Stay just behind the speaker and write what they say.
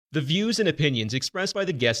The views and opinions expressed by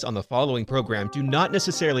the guests on the following program do not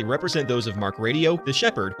necessarily represent those of Mark Radio, The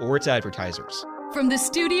Shepherd, or its advertisers. From the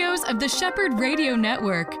studios of the Shepherd Radio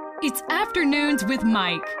Network, it's Afternoons with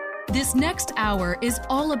Mike. This next hour is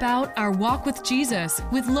all about our walk with Jesus,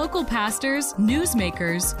 with local pastors,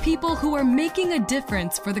 newsmakers, people who are making a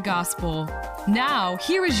difference for the gospel. Now,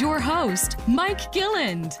 here is your host, Mike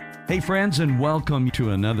Gilland. Hey friends, and welcome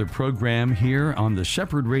to another program here on the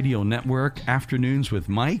Shepherd Radio Network, Afternoons with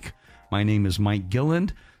Mike. My name is Mike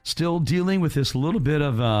Gilland, still dealing with this little bit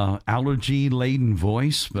of allergy-laden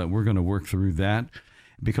voice, but we're going to work through that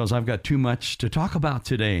because I've got too much to talk about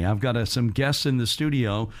today. I've got some guests in the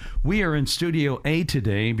studio. We are in Studio A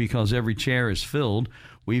today because every chair is filled.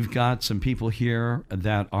 We've got some people here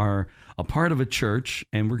that are a part of a church,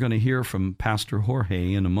 and we're going to hear from Pastor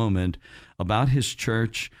Jorge in a moment about his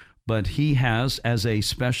church. But he has, as a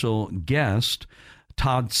special guest,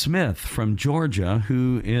 TODD SMITH from Georgia,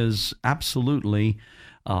 who is absolutely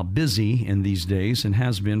busy in these days and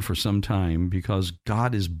has been for some time because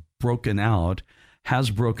God has broken out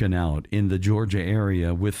in the Georgia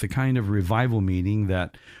area with the kind of revival meeting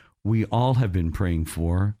that we all have been praying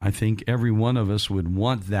for. I think every one of us would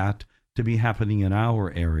want that to be happening in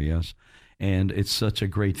our areas, and it's such a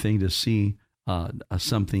great thing to see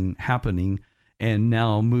something happening. And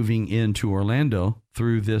now moving into Orlando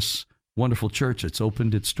through this wonderful church that's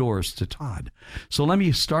opened its doors to TODD. So let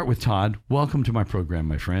me start with TODD. Welcome to my program,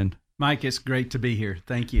 my friend. Mike, it's great to be here.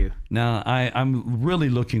 Thank you. Now, I'm really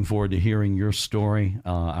looking forward to hearing your story.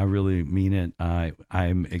 I really mean it.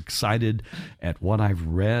 I'm excited at what I've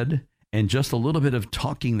read and just a little bit of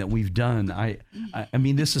talking that we've done. I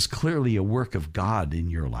mean, this is clearly a work of God in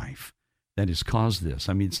your life that has caused this.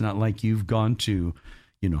 I mean, it's not like you've gone to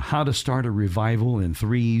how to start a revival in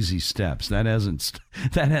 3 easy steps. That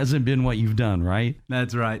hasn't been what you've done, right?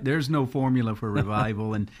 That's right. There's no formula for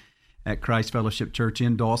revival. And at Christ Fellowship Church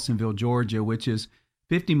in Dawsonville, Georgia, which is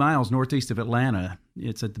 50 miles northeast of Atlanta,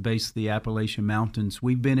 it's at the base of the Appalachian Mountains.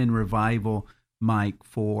 We've been in revival, Mike,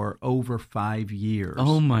 for over 5 years.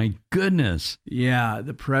 Oh, my goodness. Yeah,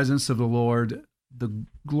 the presence of the Lord, the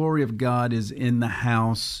glory of God is in the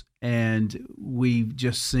house. And we've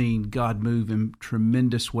just seen God move in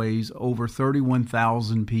tremendous ways. Over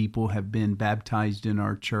 31,000 people have been baptized in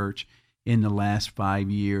our church in the last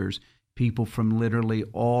 5 years. People from literally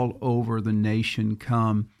all over the nation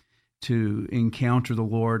come to encounter the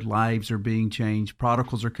Lord. Lives are being changed.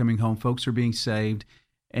 Prodigals are coming home. Folks are being saved.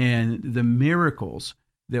 And the miracles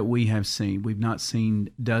that we have seen, we've not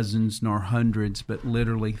seen dozens nor hundreds, but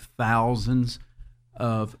literally thousands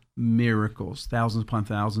of miracles, thousands upon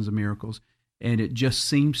thousands of miracles. And it just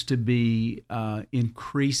seems to be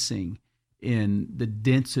increasing in the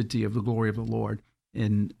density of the glory of the Lord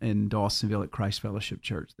in Dawsonville at Christ Fellowship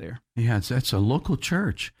Church there. Yeah, that's a local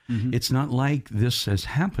church. Mm-hmm. It's not like this has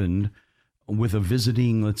happened with a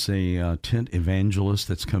visiting, let's say, tent evangelist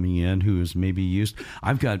that's coming in who is maybe used.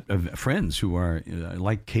 I've got friends who are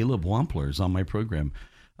like Caleb Wampler's on my program.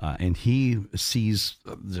 And he sees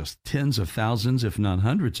just tens of thousands, if not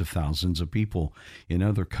hundreds of thousands of people in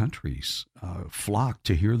other countries flock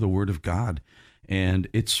to hear the word of God. And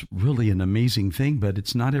it's really an amazing thing, but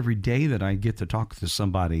it's not every day that I get to talk to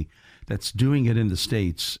somebody that's doing it in the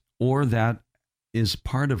States or that is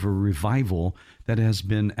part of a revival that has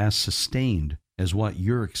been as sustained as what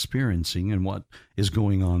you're experiencing and what is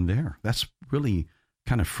going on there. That's really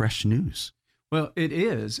kind of fresh news. Well, it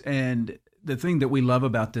is. And the thing that we love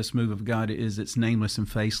about this move of God is it's nameless and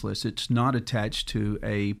faceless. It's not attached to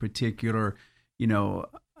a particular,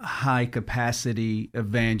 high capacity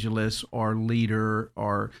evangelist or leader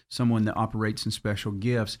or someone that operates in special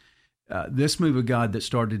gifts. This move of God that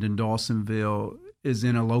started in Dawsonville is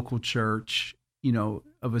in a local church,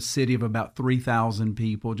 of a city of about 3,000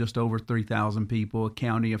 people, just over 3,000 people, a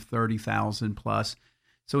county of 30,000 plus.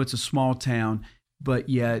 So it's a small town. But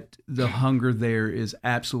yet the hunger there is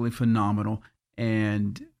absolutely phenomenal.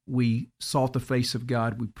 And we sought the face of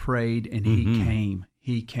God, we prayed, and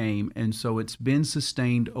He came. And so it's been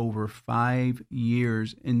sustained over 5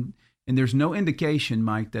 years. And there's no indication,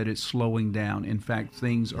 Mike, that it's slowing down. In fact,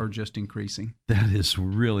 things are just increasing. That is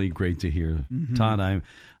really great to hear. Mm-hmm. TODD,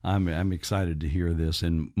 I'm excited to hear this,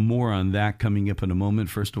 and more on that coming up in a moment.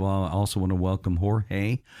 First of all, I also want to welcome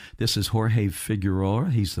Jorge. This is Jorge Figueroa.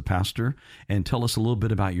 He's the pastor. And tell us a little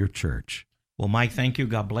bit about your church. Well, Mike, thank you.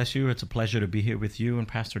 God bless you. It's a pleasure to be here with you and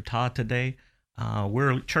Pastor Todd today.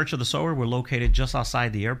 We're Church of the Sower. We're located just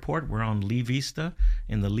outside the airport. We're on Lee Vista,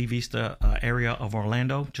 in the Lee Vista area of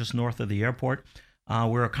Orlando, just north of the airport.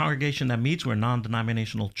 We're a congregation that meets. We're a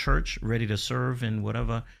non-denominational church ready to serve in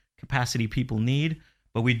whatever capacity people need.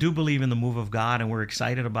 But we do believe in the move of God, and we're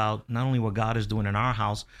excited about not only what God is doing in our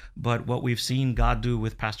house, but what we've seen God do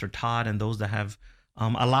with Pastor Todd and those that have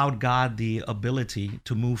allowed God the ability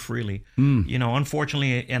to move freely.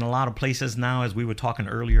 Unfortunately, in a lot of places now, as we were talking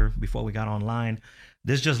earlier before we got online,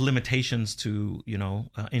 there's just limitations to,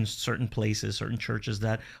 in certain places, certain churches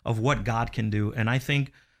of what God can do. And I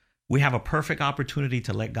think we have a perfect opportunity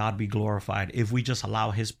to let God be glorified if we just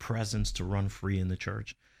allow his presence to run free in the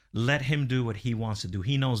church. Let him do what he wants to do.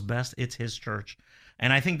 He knows best. It's his church.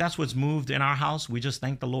 And I think that's what's moved in our house. We just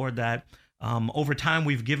thank the Lord that over time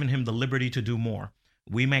we've given him the liberty to do more.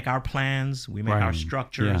 We make our plans, we make our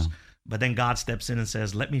structures, but then God steps in and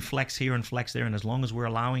says, let me flex here and flex there. And as long as we're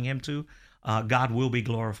allowing him to, God will be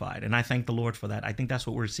glorified. And I thank the Lord for that. I think that's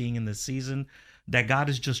what we're seeing in this season, that God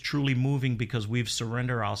is just truly moving because we've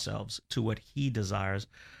surrendered ourselves to what he desires.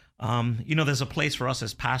 There's a place for us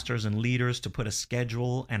as pastors and leaders to put a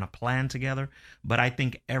schedule and a plan together, but I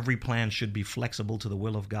think every plan should be flexible to the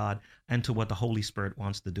will of God and to what the Holy Spirit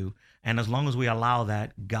wants to do. And as long as we allow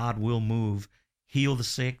that, God will move, heal the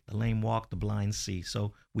sick, the lame walk, the blind see.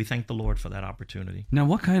 So we thank the Lord for that opportunity. Now,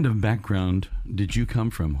 what kind of background did you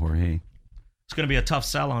come from, Jorge? It's going to be a tough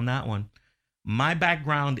sell on that one. My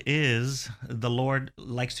background is the Lord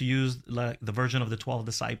likes to use the version of the 12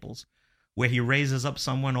 disciples, where he raises up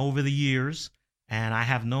someone over the years, and I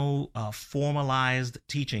have no formalized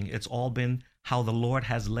teaching. It's all been how the Lord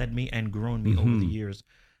has led me and grown me over the years,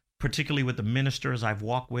 particularly with the ministers I've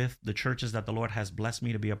walked with, the churches that the Lord has blessed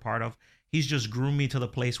me to be a part of. He's just groomed me to the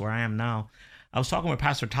place where I am now. I was talking with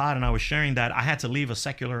Pastor Todd, and I was sharing that I had to leave a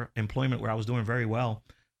secular employment where I was doing very well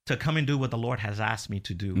to come and do what the Lord has asked me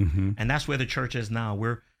to do. And that's where the church is now.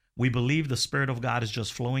 We believe the Spirit of God is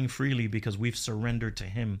just flowing freely because we've surrendered to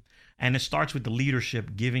him. And it starts with the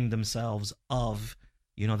leadership giving themselves of,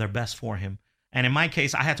 their best for him. And in my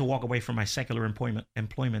case, I had to walk away from my secular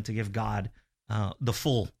employment to give God the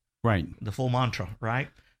full mantra, right?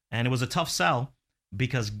 And it was a tough sell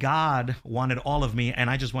because God wanted all of me, and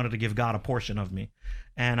I just wanted to give God a portion of me.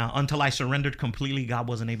 And until I surrendered completely, God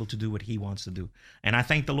wasn't able to do what he wants to do. And I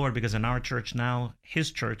thank the Lord because in our church now,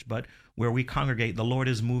 his church, but where we congregate, the Lord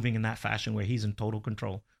is moving in that fashion where he's in total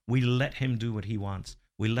control. We let him do what he wants.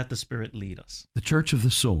 We let the Spirit lead us. The Church of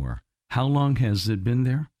the Sower, how long has it been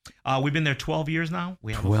there? We've been there 12 years now.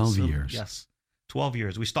 We have 12 years. Yes, 12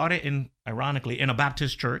 years. We started ironically, in a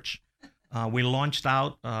Baptist church. We launched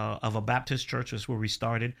out of a Baptist church. That's where we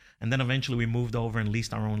started. And then eventually we moved over and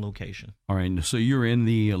leased our own location. All right. So you're in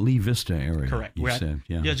the Lee Vista area. Correct. You said.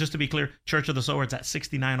 Yeah, just to be clear, Church of the Sower, it's at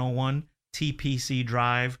 6901 TPC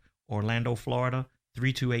Drive, Orlando, Florida,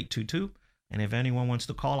 32822. And if anyone wants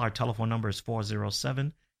to call, our telephone number is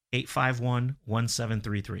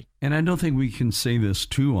 407-851-1733. And I don't think we can say this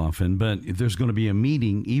too often, but there's going to be a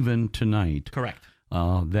meeting even tonight. Correct.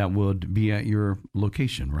 That would be at your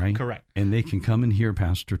location, right? Correct. And they can come and hear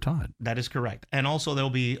Pastor Todd. That is correct. And also there'll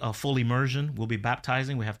be a full immersion. We'll be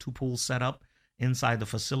baptizing. We have 2 pools set up inside the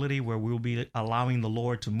facility where we'll be allowing the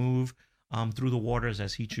Lord to move through the waters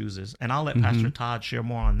as he chooses. And I'll let Pastor Todd share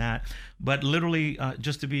more on that. But literally,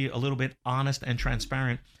 just to be a little bit honest and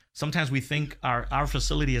transparent, sometimes we think our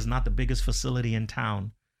facility is not the biggest facility in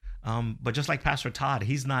town. But just like Pastor Todd,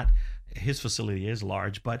 his facility is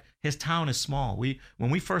large, but his town is small. When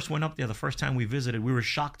we first went up there, the first time we visited, we were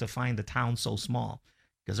shocked to find the town so small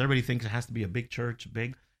because everybody thinks it has to be a big church,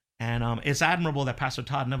 And it's admirable that Pastor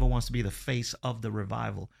Todd never wants to be the face of the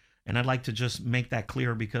revival. And I'd like to just make that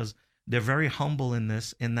clear because they're very humble in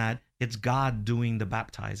this, in that it's God doing the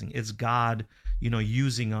baptizing. It's God,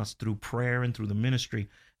 using us through prayer and through the ministry.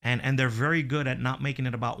 And they're very good at not making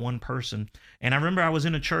it about one person. And I remember I was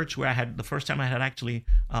in a church where the first time I had actually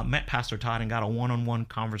met Pastor Todd and got a one-on-one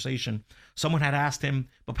conversation. Someone had asked him,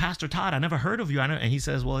 but Pastor Todd, I never heard of you. And he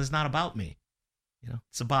says, well, it's not about me.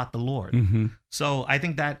 It's about the Lord. So I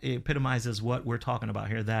think that epitomizes what we're talking about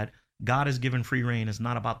here, that God is given free reign. It's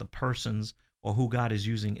not about the persons or who God is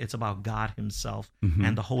using. It's about God himself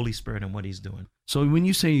and the Holy Spirit and what he's doing. So when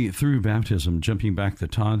you say through baptism, jumping back to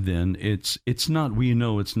Todd, then it's not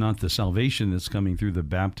the salvation that's coming through the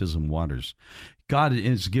baptism waters. God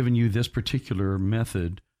has given you this particular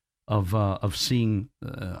method of seeing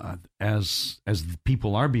as the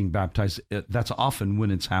people are being baptized. That's often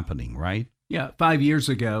when it's happening, right? Yeah. 5 years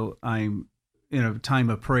ago, I'm in a time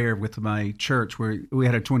of prayer with my church where we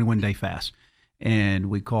had a 21-day fast. And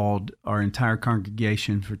we called our entire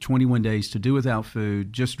congregation for 21 days to do without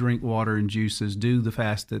food, just drink water and juices, do the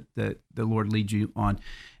fast that the Lord leads you on.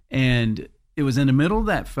 And it was in the middle of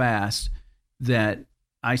that fast that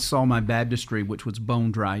I saw my baptistry, which was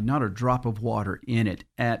bone dry, not a drop of water in it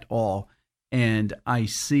at all. And I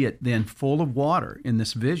see it then full of water in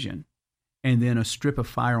this vision, and then a strip of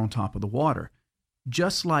fire on top of the water,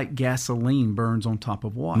 just like gasoline burns on top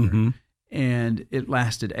of water. Mm-hmm. And it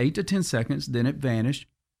lasted 8 to 10 seconds, then it vanished.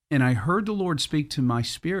 And I heard the Lord speak to my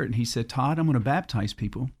spirit, and he said, Todd, I'm going to baptize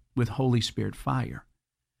people with Holy Spirit fire.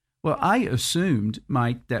 Well, I assumed,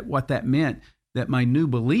 Mike, that what that meant, that my new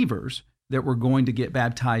believers that were going to get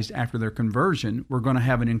baptized after their conversion were going to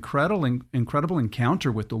have an incredible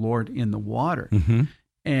encounter with the Lord in the water. Mm-hmm.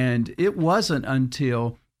 And it wasn't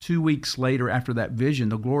until 2 weeks later after that vision,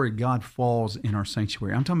 the glory of God falls in our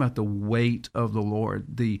sanctuary. I'm talking about the weight of the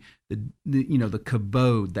Lord, the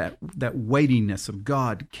kabod, that weightiness of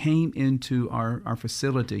God came into our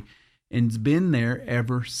facility and's been there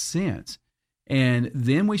ever since. And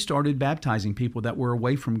then we started baptizing people that were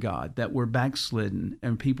away from God, that were backslidden,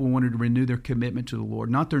 and people wanted to renew their commitment to the Lord,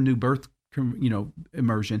 not their new birth,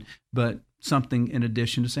 immersion, but something in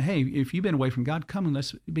addition to say, hey, if you've been away from God, come and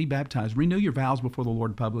let's be baptized. Renew your vows before the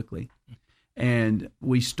Lord publicly. And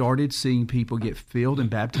we started seeing people get filled and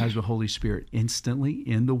baptized with the Holy Spirit instantly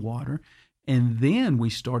in the water. And then we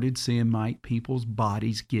started seeing people's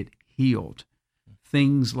bodies get healed.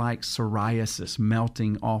 Things like psoriasis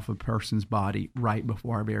melting off a person's body right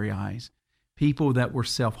before our very eyes. People that were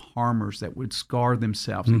self-harmers that would scar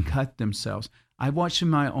themselves and cut themselves. I watched in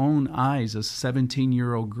my own eyes a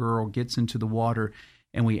 17-year-old girl gets into the water,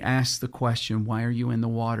 and we asked the question, why are you in the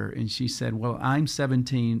water? And she said, well, I'm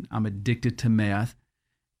 17, I'm addicted to meth,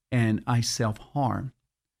 and I self-harm.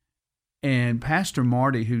 And Pastor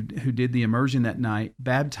Marty, who did the immersion that night,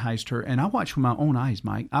 baptized her, and I watched with my own eyes,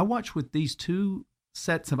 Mike. I watched with these two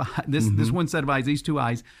sets of eyes, this one set of eyes, these two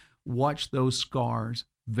eyes, watch those scars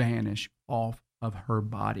vanish off of her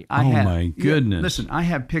body. My goodness. Listen, I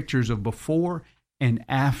have pictures of before and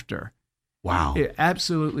after. Wow. It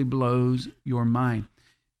absolutely blows your mind.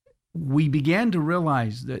 We began to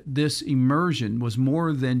realize that this immersion was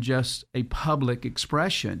more than just a public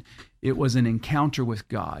expression. It was an encounter with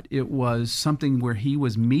God. It was something where he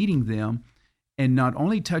was meeting them and not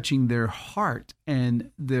only touching their heart and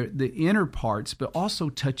the inner parts, but also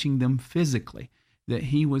touching them physically, that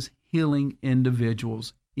he was healing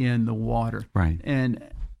individuals in the water. Right. And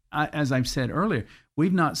as I've said earlier,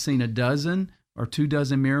 we've not seen a dozen or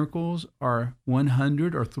 24 miracles or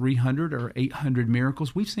 100 or 300 or 800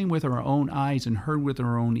 miracles. We've seen with our own eyes and heard with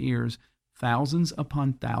our own ears thousands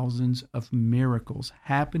upon thousands of miracles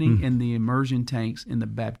happening in the immersion tanks in the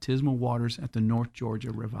baptismal waters at the North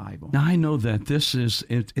Georgia Revival. Now, I know that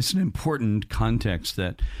it's an important context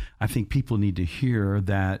that I think people need to hear,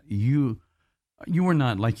 that you were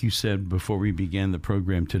not, like you said before we began the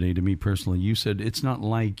program today, to me personally, you said it's not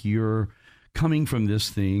like you're coming from this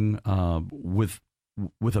thing with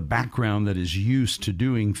a background that is used to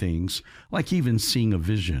doing things, like even seeing a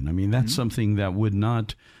vision. I mean, that's something that would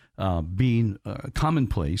not be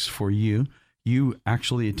commonplace for you. You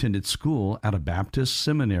actually attended school at a Baptist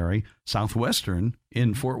seminary, Southwestern,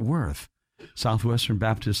 in Fort Worth. Southwestern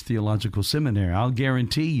Baptist Theological Seminary. I'll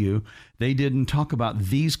guarantee you they didn't talk about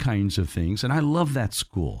these kinds of things. And I love that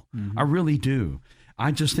school. I really do.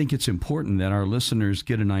 I just think it's important that our listeners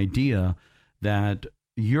get an idea that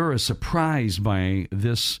you're as surprised by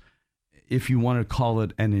this, if you want to call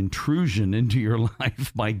it an intrusion into your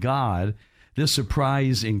life by God, this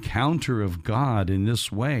surprise encounter of God in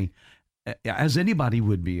this way, as anybody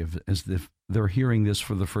would be as if they're hearing this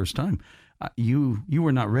for the first time. You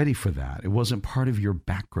were not ready for that. It wasn't part of your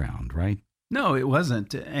background, right? No, it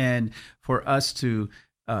wasn't. And for us to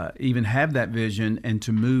even have that vision and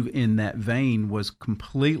to move in that vein was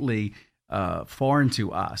completely foreign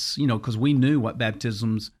to us, because we knew what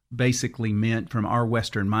baptisms basically meant from our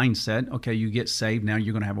Western mindset. Okay, you get saved, now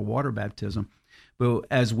you're going to have a water baptism. But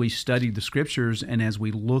as we studied the scriptures and as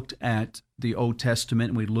we looked at the Old Testament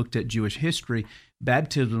and we looked at Jewish history,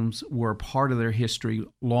 baptisms were part of their history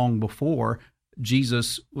long before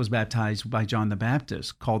Jesus was baptized by John the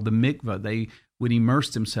Baptist, called the mikvah. They would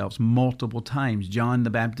immerse themselves multiple times. John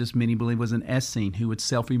the Baptist, many believe, was an Essene who would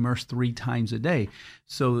self-immerse 3 times a day.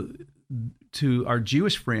 So to our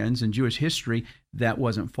Jewish friends and Jewish history, that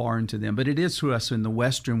wasn't foreign to them, but it is to us in the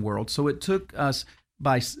Western world. So it took us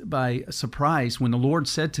by surprise when the Lord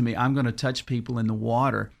said to me, I'm going to touch people in the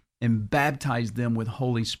water and baptize them with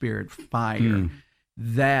Holy Spirit fire.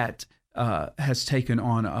 That has taken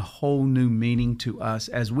on a whole new meaning to us,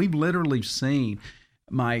 as we've literally seen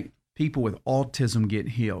people with autism get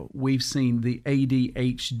healed. We've seen the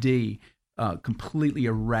ADHD completely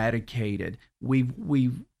eradicated.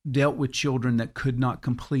 We've dealt with children that could not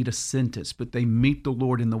complete a sentence, but they meet the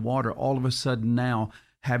Lord in the water, all of a sudden now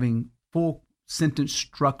having full sentence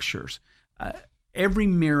structures. Every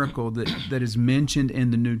miracle that is mentioned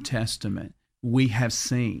in the New Testament, we have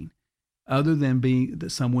seen, other than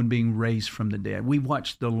someone being raised from the dead. We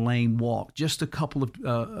watched the lame walk. Just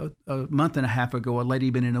a month and a half ago, a lady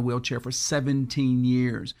had been in a wheelchair for 17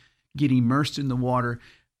 years, get immersed in the water,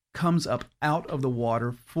 comes up out of the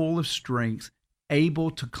water full of strength,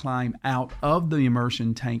 able to climb out of the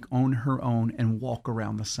immersion tank on her own and walk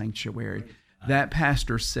around the sanctuary. That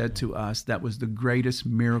pastor said to us that was the greatest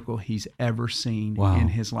miracle he's ever seen in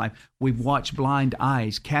his life. We've watched blind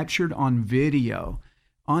eyes captured on video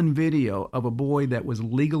of a boy that was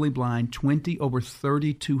legally blind,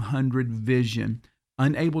 20/3200 vision,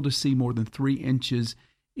 unable to see more than 3 inches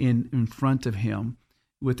in front of him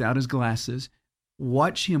without his glasses.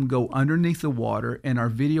 Watch him go underneath the water, and our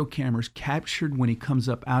video cameras captured when he comes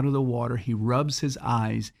up out of the water. He rubs his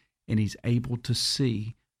eyes, and he's able to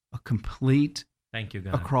see a complete, thank you,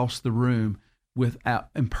 God, across the room without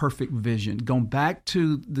imperfect vision. Going back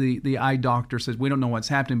to the eye doctor says, we don't know what's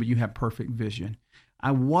happening, but you have perfect vision.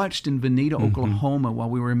 I watched in Veneta, Oklahoma, while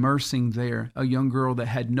we were immersing there, a young girl that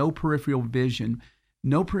had no peripheral vision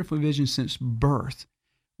since birth.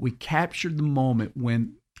 We captured the moment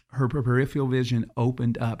when her peripheral vision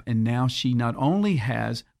opened up, and now she not only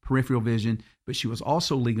has peripheral vision, but she was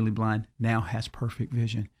also legally blind, now has perfect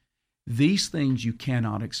vision. These things you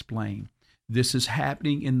cannot explain. This is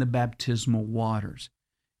happening in the baptismal waters.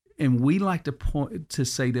 And we like to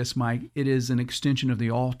say this, Mike, it is an extension of the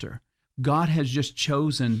altar. God has just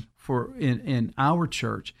chosen in our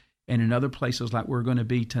church and in other places like we're going to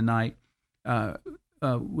be tonight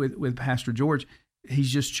with Pastor George,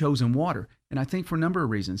 he's just chosen water. And I think for a number of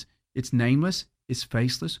reasons. It's nameless, it's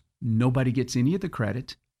faceless, nobody gets any of the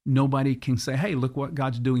credit. Nobody can say, hey, look what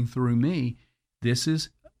God's doing through me. This is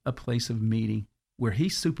a place of meeting where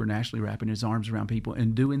he's supernaturally wrapping his arms around people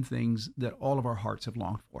and doing things that all of our hearts have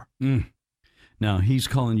longed for. Now, he's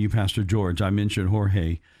calling you Pastor George. I mentioned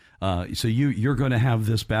Jorge. So you're going to have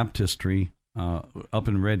this baptistry up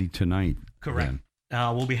and ready tonight. Correct.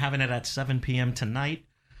 We'll be having it at 7 p.m. tonight.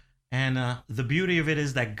 And the beauty of it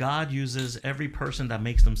is that God uses every person that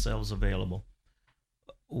makes themselves available.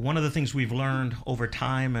 One of the things we've learned over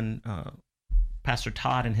time, and Pastor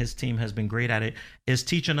Todd and his team has been great at it, is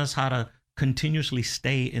teaching us how to continuously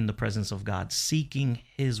stay in the presence of God, seeking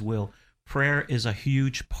his will. Prayer is a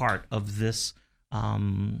huge part of this, I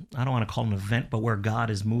don't want to call it an event, but where God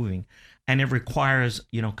is moving. And it requires,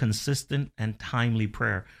 consistent and timely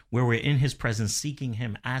prayer where we're in his presence, seeking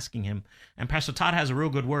him, asking him. And Pastor Todd has a real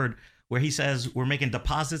good word where he says we're making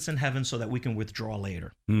deposits in heaven so that we can withdraw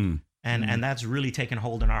later. And that's really taken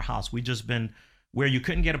hold in our house. We've just been where you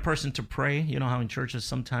couldn't get a person to pray. You know how in churches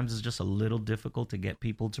sometimes it's just a little difficult to get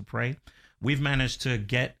people to pray. We've managed to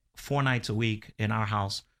get 4 nights a week in our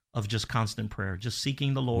house of just constant prayer, just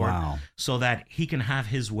seeking the Lord so that he can have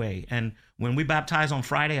his way. And when we baptize on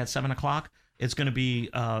Friday at 7:00, it's going to be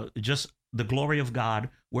just the glory of God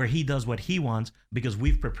where he does what he wants because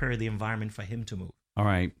we've prepared the environment for him to move. All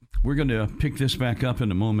right. We're going to pick this back up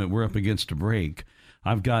in a moment. We're up against a break.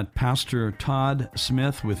 I've got Pastor Todd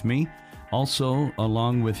Smith with me. Also,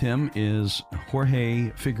 along with him is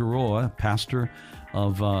Jorge Figueroa, pastor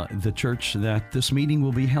of the church that this meeting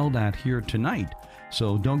will be held at here tonight.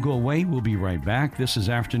 So don't go away. We'll be right back. This is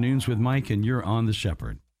Afternoons with Mike, and you're on The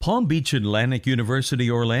Shepherd. Palm Beach Atlantic University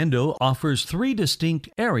Orlando offers 3 distinct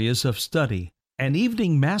areas of study: an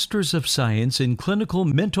evening Master's of Science in Clinical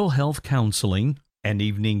Mental Health Counseling, an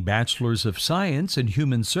evening Bachelor's of Science in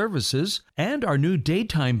Human Services, and our new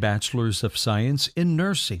daytime Bachelor's of Science in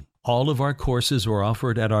Nursing. All of our courses are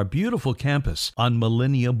offered at our beautiful campus on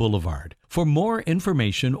Millennia Boulevard. For more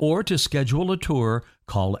information or to schedule a tour,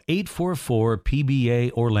 call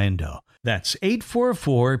 844-PBA-ORLANDO. That's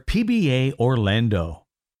 844-PBA-ORLANDO.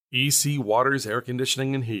 EC Waters Air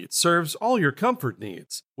Conditioning and Heat serves all your comfort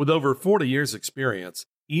needs. With over 40 years' experience,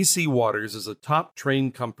 EC Waters is a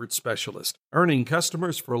top-trained comfort specialist, earning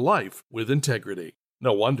customers for life with integrity.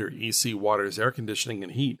 No wonder EC Waters Air Conditioning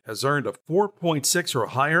and Heat has earned a 4.6 or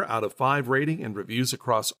higher out of 5 rating and reviews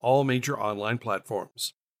across all major online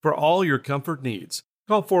platforms. For all your comfort needs,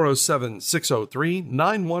 call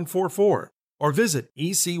 407-603-9144 or visit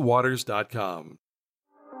ecwaters.com.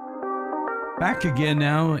 Back again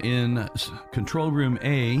now in Control Room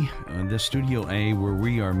A, this Studio A, where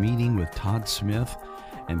we are meeting with Todd Smith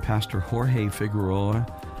and Pastor Jorge Figueroa.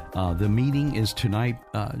 The meeting is tonight.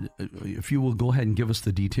 If you will go ahead and give us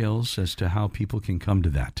the details as to how people can come to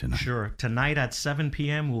that tonight. Sure. Tonight at 7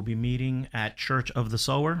 p.m., we'll be meeting at Church of the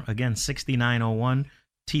Sower, again, 6901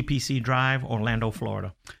 TPC Drive, Orlando,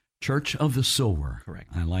 Florida. Church of the Sower.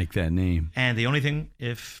 Correct. I like that name. And the only thing,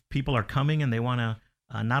 if people are coming and they want to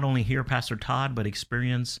not only hear Pastor Todd, but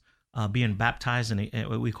experience being baptized,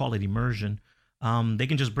 and we call it immersion. They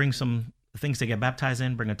can just bring some things to get baptized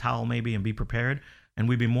in, bring a towel maybe, and be prepared. And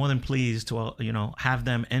we'd be more than pleased to, have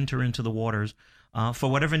them enter into the waters for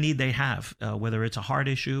whatever need they have, whether it's a heart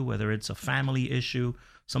issue, whether it's a family issue,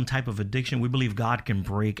 some type of addiction. We believe God can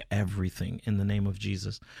break everything in the name of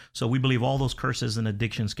Jesus. So we believe all those curses and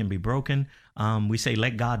addictions can be broken. We say,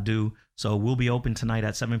 let God do. So we'll be open tonight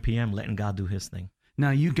at 7 p.m., letting God do his thing.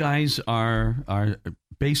 Now, you guys are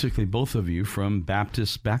basically both of you from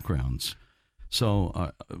Baptist backgrounds.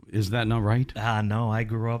 So is that not right? No, I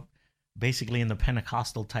grew up basically in the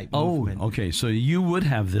Pentecostal type movement. Oh, okay. So you would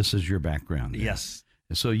have this as your background. Yes.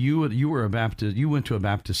 So you were a Baptist. You went to a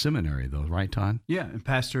Baptist seminary, though, right, Todd? Yeah, and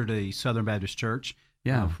pastored a Southern Baptist church.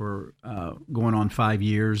 Yeah. For going on 5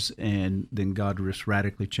 years, and then God just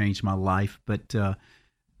radically changed my life. But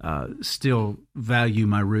still value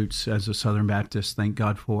my roots as a Southern Baptist. Thank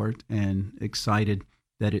God for it, and excited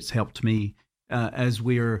that it's helped me as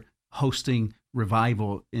we're hosting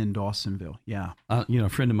revival in Dawsonville. Yeah. A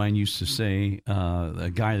friend of mine used to say a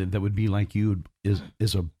guy that would be like you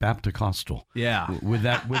is a Baptist-costal. Yeah. Would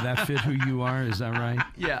that fit who you are? Is that right?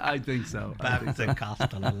 Yeah, I think so.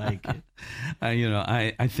 Baptist-costal, I like it.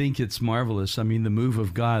 I think it's marvelous. I mean, the move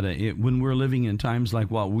of God, when we're living in times like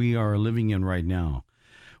what we are living in right now,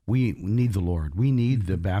 we need the Lord. We need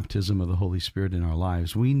the baptism of the Holy Spirit in our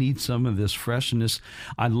lives. We need some of this freshness.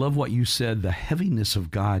 I love what you said, the heaviness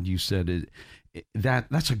of God. You said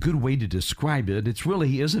that's a good way to describe it. It's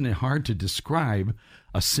really, isn't it hard to describe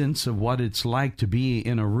a sense of what it's like to be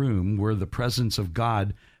in a room where the presence of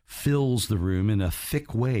God fills the room in a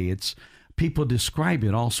thick way? People describe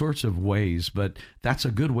it all sorts of ways, but that's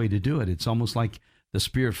a good way to do it. It's almost like the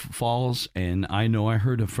Spirit falls, and I know I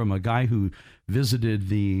heard from a guy who visited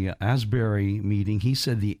the Asbury meeting. He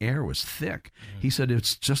said the air was thick. He said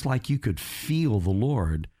it's just like you could feel the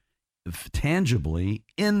Lord tangibly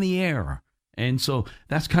in the air. And so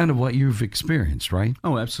that's kind of what you've experienced, right?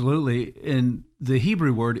 Oh, absolutely. And the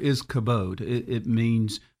Hebrew word is kabod. It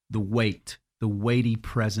means the weight, the weighty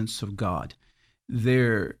presence of God.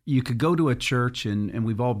 You could go to a church, and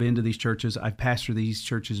we've all been to these churches. I've pastored these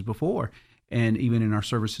churches before, and even in our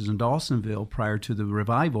services in Dawsonville prior to the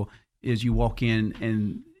revival, is you walk in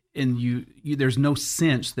and you there's no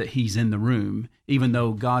sense that he's in the room, even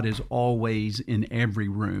though God is always in every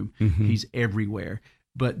room. Mm-hmm. He's everywhere.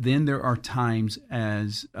 But then there are times,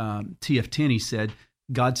 as T.F. Tenney said,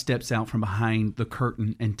 God steps out from behind the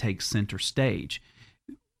curtain and takes center stage.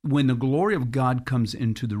 When the glory of God comes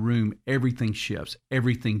into the room, everything shifts,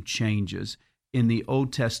 everything changes. In the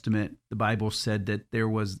Old Testament, the Bible said that there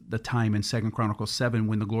was the time in 2 Chronicles 7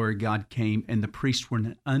 when the glory of God came and the priests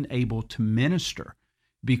were unable to minister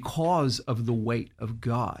because of the weight of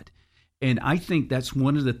God. And I think that's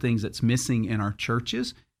one of the things that's missing in our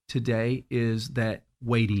churches today is that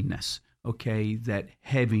weightiness, okay, that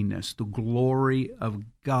heaviness, the glory of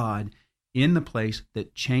God in the place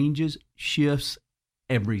that changes, shifts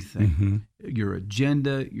everything, mm-hmm. Your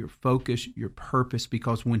agenda, your focus, your purpose,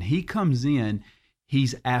 because when he comes in,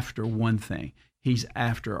 he's after one thing. He's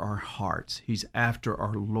after our hearts. He's after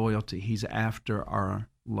our loyalty. He's after our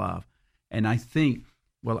love. And I think,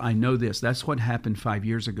 I know this, that's what happened 5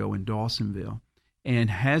 years ago in Dawsonville and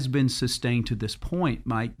has been sustained to this point,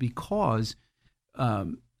 Mike, because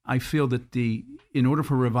I feel that in order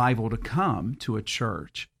for revival to come to a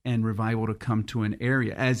church and revival to come to an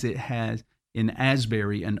area, as it has in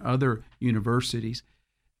Asbury and other universities,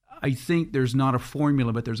 I think there's not a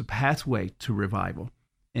formula, but there's a pathway to revival.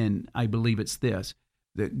 And I believe it's this,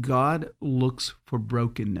 that God looks for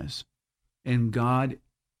brokenness and God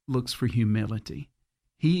looks for humility.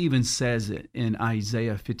 He even says it in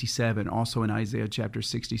Isaiah 57, also in Isaiah chapter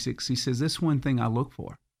 66. He says, this one thing I look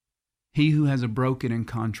for, he who has a broken and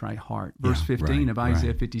contrite heart. Verse 15 of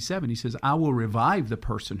Isaiah 57, he says, I will revive the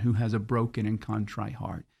person who has a broken and contrite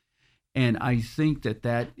heart. And I think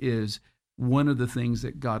that is one of the things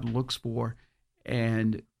that God looks for.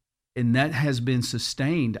 And that has been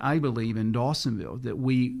sustained, I believe, in Dawsonville, that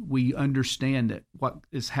we understand that what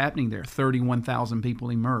is happening there, 31,000 people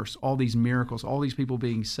immersed, all these miracles, all these people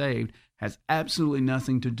being saved, has absolutely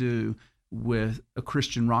nothing to do with a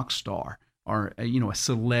Christian rock star or a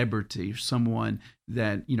celebrity, someone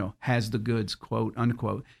that has the goods, quote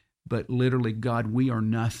unquote. But literally, God, we are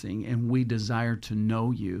nothing, and we desire to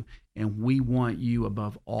know you, and we want you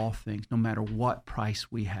above all things, no matter what price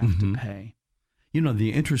we have mm-hmm. to pay.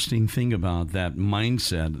 The interesting thing about that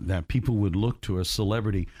mindset that people would look to a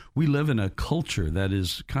celebrity, we live in a culture that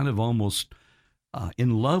is kind of almost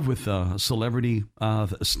in love with celebrity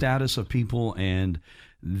status of people, and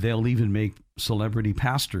they'll even make celebrity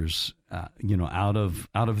pastors, out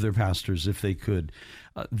of their pastors if they could.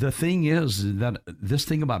 The thing is that this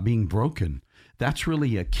thing about being broken, that's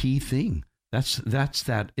really a key thing. That's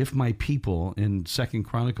that if my people, in 2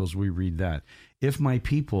 Chronicles we read that, if my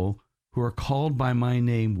people who are called by my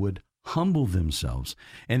name would humble themselves.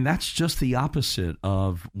 And that's just the opposite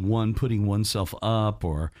of one putting oneself up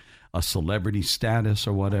or a celebrity status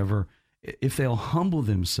or whatever. If they'll humble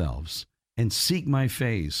themselves and seek my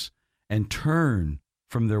face and turn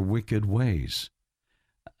from their wicked ways,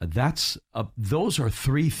 those are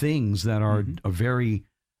three things that are very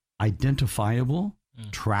identifiable,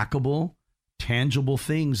 trackable, tangible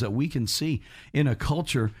things that we can see. In a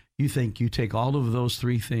culture, you take all of those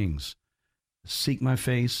three things: seek my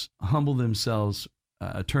face, humble themselves,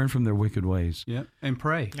 turn from their wicked ways. Yeah, and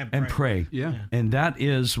pray. And pray. Yeah. And that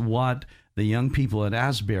is what the young people at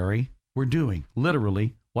Asbury were doing,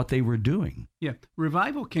 literally what they were doing. Yeah.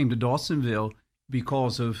 Revival came to Dawsonville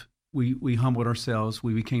because of we humbled ourselves.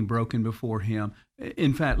 We became broken before Him.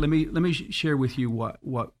 In fact, let me share with you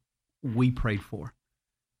what we prayed for.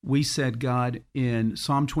 We said, God, in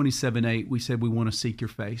Psalm 27:8, we said we want to seek your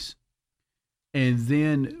face. And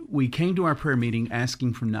then we came to our prayer meeting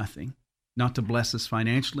asking for nothing, not to bless us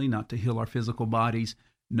financially, not to heal our physical bodies,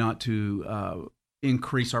 not to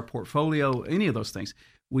increase our portfolio, any of those things.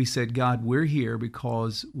 We said, God, we're here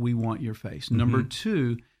because we want your face. Number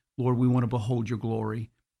two, Lord, we want to behold your glory.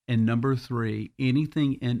 And number three,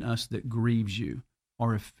 anything in us that grieves you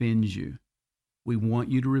or offends you, we want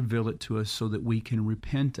you to reveal it to us so that we can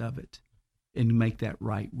repent of it and make that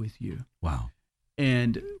right with you. Wow.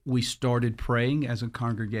 And we started praying as a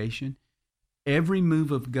congregation. Every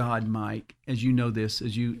move of God, Mike, as you know this,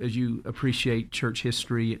 as you appreciate church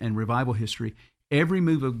history and revival history, every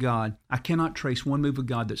move of God, I cannot trace one move of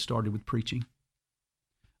God that started with preaching.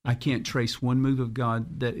 I can't trace one move of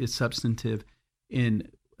God that is substantive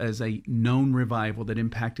as a known revival that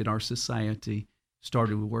impacted our society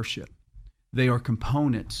started with worship. They are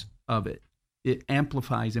components of it. It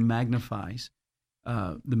amplifies and magnifies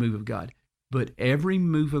the move of God. But every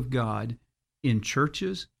move of God in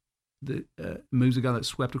churches, the moves of God that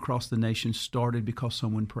swept across the nation started because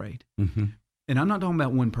someone prayed. Mm-hmm. And I'm not talking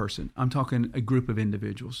about one person. I'm talking a group of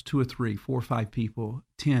individuals, 2 or 3, 4 or 5 people,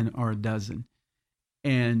 10 or a dozen.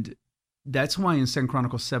 And that's why in 2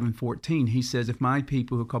 Chronicles 7:14, he says, if my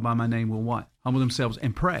people who call by my name will what? Humble themselves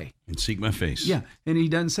and pray. And seek my face. Yeah. And he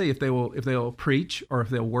doesn't say if they'll preach or if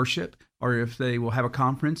they'll worship or if they will have a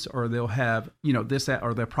conference or they'll have, this, that,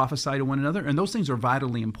 or they'll prophesy to one another. And those things are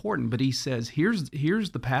vitally important. But he says, here's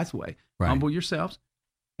the pathway. Right. Humble yourselves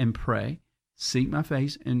and pray, seek my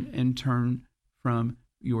face and turn from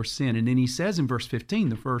your sin. And then he says in verse 15,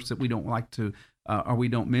 the verse that we don't like to, or we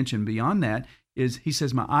don't mention beyond that, is he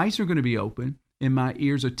says, my eyes are going to be open and my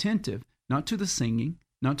ears attentive, not to the singing,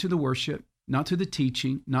 not to the worship, not to the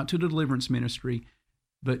teaching, not to the deliverance ministry,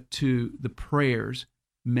 but to the prayers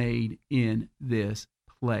made in this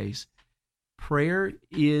place. Prayer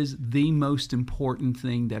is the most important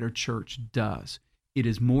thing that a church does. It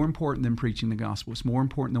is more important than preaching the gospel. It's more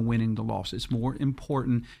important than winning the lost. It's more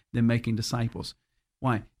important than making disciples.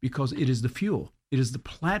 Why? Because it is the fuel. It is the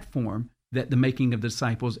platform that the making of the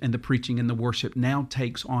disciples and the preaching and the worship now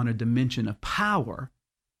takes on a dimension of power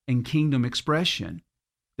and kingdom expression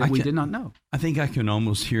that we did not know. I think I can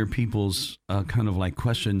almost hear people's kind of like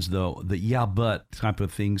questions, though, the yeah, but type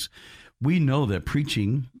of things. We know that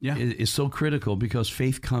preaching is so critical because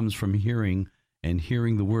faith comes from hearing and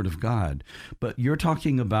hearing the word of God. But you're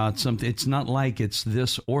talking about something, it's not like it's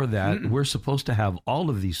this or that. Mm-mm. We're supposed to have all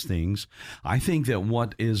of these things. I think that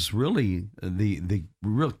what is really the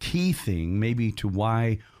real key thing, maybe to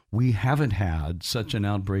why we haven't had such an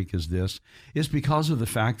outbreak as this, is because of the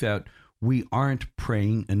fact that we aren't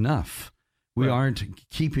praying enough. We aren't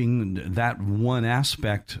keeping that one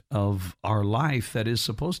aspect of our life that is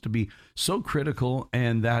supposed to be so critical,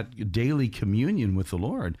 and that daily communion with the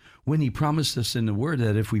Lord, when He promised us in the Word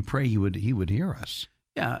that if we pray, He would hear us.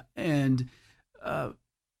 Yeah, and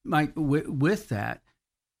Mike, with that,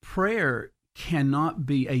 prayer cannot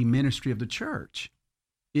be a ministry of the church.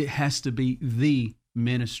 It has to be the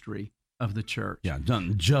ministry of the church. Yeah, not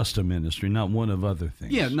just a ministry, not one of other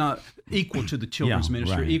things. Yeah, not equal to the children's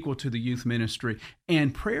ministry, right. Equal to the youth ministry.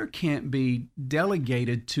 And prayer can't be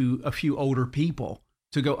delegated to a few older people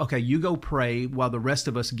to go, okay, you go pray while the rest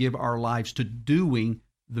of us give our lives to doing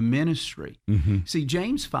the ministry. Mm-hmm. See,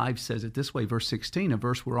 James 5 says it this way, verse 16, a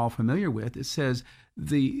verse we're all familiar with. It says,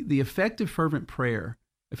 the effectual fervent prayer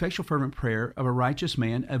of a righteous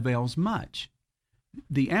man avails much.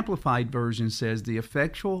 The Amplified Version says, the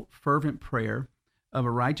effectual, fervent prayer of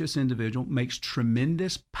a righteous individual makes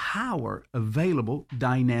tremendous power available,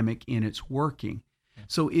 dynamic in its working.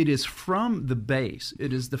 So it is from the base,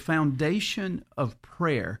 it is the foundation of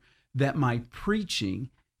prayer that my preaching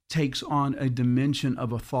takes on a dimension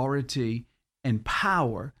of authority and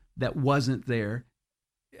power that wasn't there,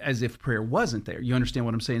 as if prayer wasn't there. You understand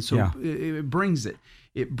what I'm saying? So Yeah. it brings it.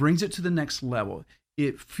 It brings it to the next level.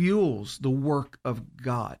 It fuels the work of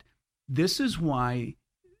God. This is why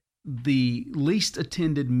the least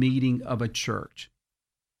attended meeting of a church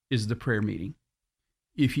is the prayer meeting.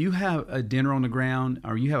 If you have a dinner on the ground,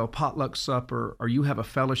 or you have a potluck supper, or you have a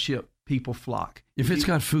fellowship, people flock. If it's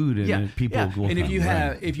got food in it, people will And if come, you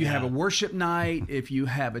right. have a worship night, if you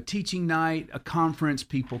have a teaching night, a conference,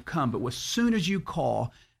 people come. But as soon as you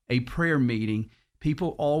call a prayer meeting, people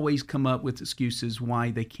always come up with excuses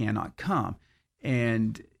why they cannot come.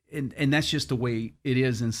 And that's just the way it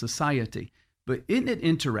is in society. But isn't it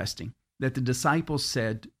interesting that the disciples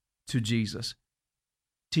said to Jesus,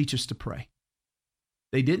 teach us to pray?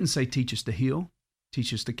 They didn't say, teach us to heal,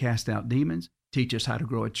 teach us to cast out demons, teach us how to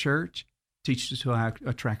grow a church, teach us how to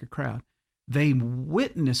attract a crowd. They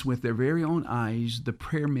witnessed with their very own eyes the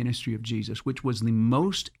prayer ministry of Jesus, which was the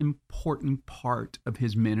most important part of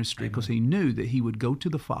his ministry, because he knew that he would go to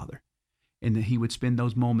the Father and that he would spend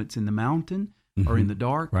those moments in the mountain or in the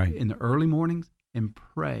dark, in the early mornings, and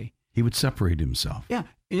pray. He would separate himself. Yeah.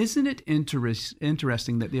 Isn't it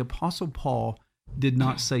interesting that the Apostle Paul did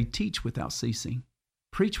not say teach without ceasing,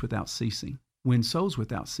 preach without ceasing, win souls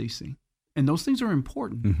without ceasing? And those things are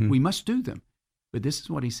important. We must do them. But this is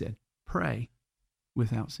what he said, pray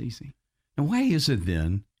without ceasing. And why is it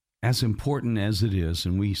then, as important as it is,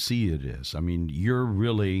 and we see it is, I mean, you're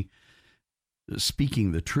really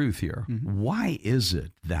speaking the truth here. Why is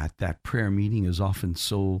it that that prayer meeting is often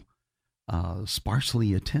so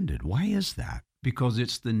sparsely attended? Why is that? Because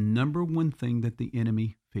it's the number one thing that the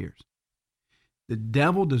enemy fears. The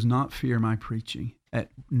devil does not fear my preaching.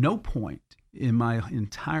 At no point in my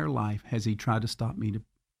entire life has he tried to stop me to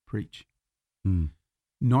preach,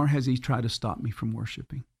 nor has he tried to stop me from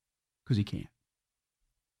worshiping, because he can't.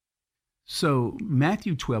 So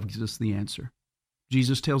Matthew 12 gives us the answer.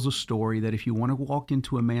 Jesus tells a story that if you want to walk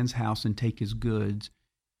into a man's house and take his goods,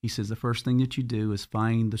 he says the first thing that you do is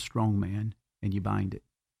find the strong man and you bind it.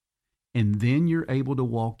 And then you're able to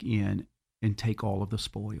walk in and take all of the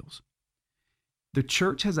spoils. The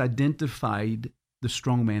church has identified the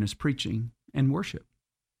strong man as preaching and worship,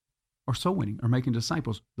 or soul winning, or making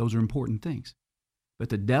disciples. Those are important things. But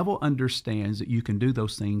the devil understands that you can do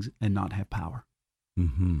those things and not have power.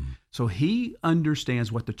 So he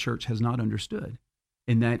understands what the church has not understood,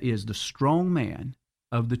 and that is the strong man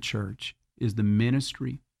of the church is the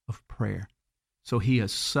ministry of prayer. So he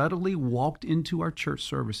has subtly walked into our church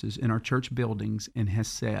services, in our church buildings, and has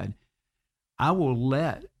said, I will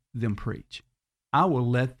let them preach. I will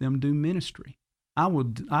let them do ministry. I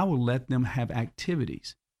will let them have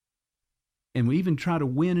activities. And we even try to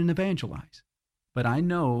win and evangelize. But I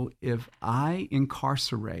know if I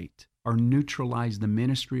incarcerate or neutralize the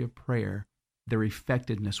ministry of prayer, their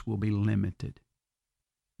effectiveness will be limited.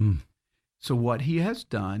 So what he has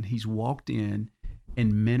done, he's walked in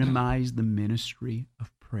and minimized the ministry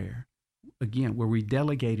of prayer. Again, where we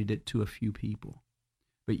delegated it to a few people.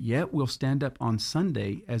 But yet we'll stand up on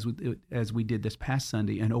Sunday, as we did this past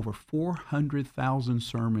Sunday, and over 400,000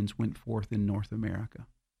 sermons went forth in North America.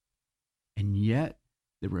 And yet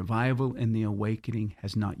the revival and the awakening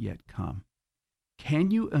has not yet come. Can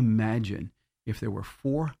you imagine if there were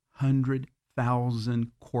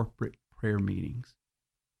 400,000 corporate prayer meetings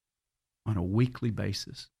on a weekly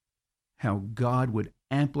basis, how God would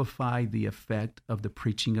amplify the effect of the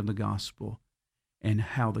preaching of the gospel and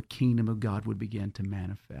how the kingdom of God would begin to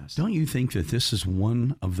manifest? Don't you think that this is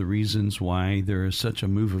one of the reasons why there is such a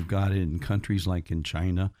move of God in countries like in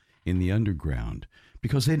China, in the underground?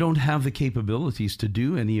 Because they don't have the capabilities to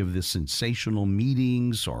do any of the sensational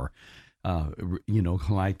meetings or,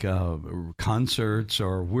 concerts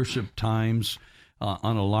or worship times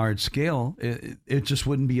on a large scale. It just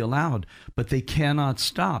wouldn't be allowed. But they cannot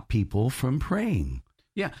stop people from praying.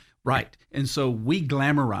 Yeah, right. And so we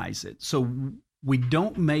glamorize it. So we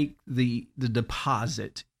don't make the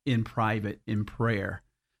deposit in private in prayer.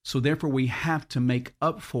 So therefore we have to make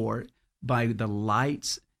up for it by the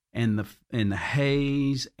lights and the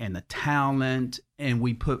haze and the talent, and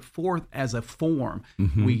we put forth as a form.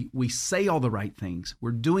 We say all the right things.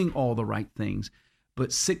 We're doing all the right things,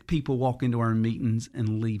 but sick people walk into our meetings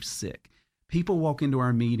and leave sick. People walk into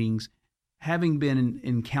our meetings having been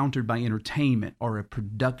encountered by entertainment or a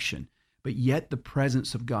production, but yet the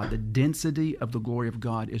presence of God, the density of the glory of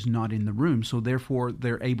God is not in the room. So therefore,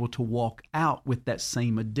 they're able to walk out with that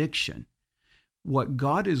same addiction. What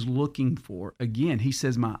God is looking for, again, he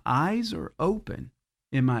says, my eyes are open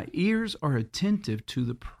and my ears are attentive to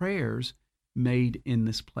the prayers made in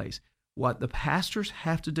this place. What the pastors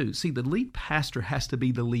have to do, see, the lead pastor has to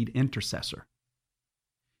be the lead intercessor.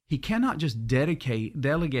 He cannot just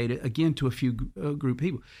delegate it again to a few group of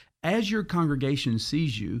people. As your congregation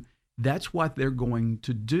sees you, that's what they're going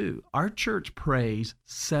to do. Our church prays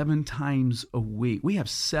 7 times a week. We have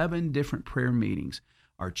 7 different prayer meetings.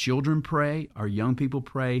 Our children pray, our young people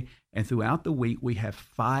pray, and throughout the week we have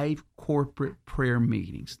 5 corporate prayer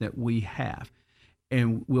meetings that we have.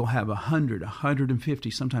 And we'll have 100,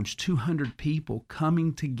 150, sometimes 200 people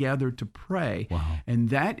coming together to pray. Wow. And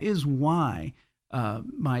that is why,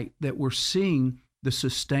 Mike, that we're seeing the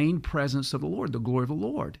sustained presence of the Lord, the glory of the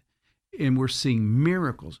Lord. And we're seeing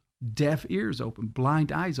miracles, deaf ears open,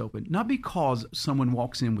 blind eyes open, not because someone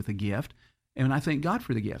walks in with a gift, and I thank God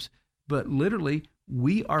for the gifts, but literally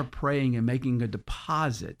we are praying and making a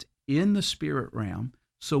deposit in the spirit realm,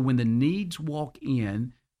 so when the needs walk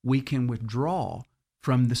in, we can withdraw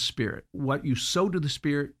from the Spirit. What you sow to the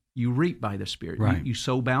Spirit, you reap by the Spirit. Right. You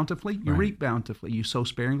sow bountifully, you Right. reap bountifully. You sow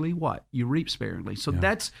sparingly, what? You reap sparingly. So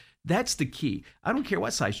that's the key. I don't care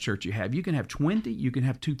what size church you have. You can have 20, you can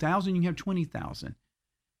have 2,000, you can have 20,000.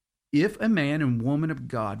 If a man and woman of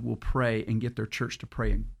God will pray and get their church to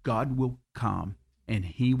pray, and God will come and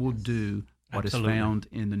he will do what Absolutely. is found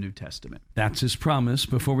in the New Testament. That's his promise.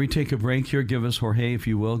 Before we take a break here, give us, Jorge, if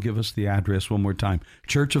you will, give us the address one more time.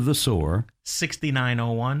 Church of the Sower.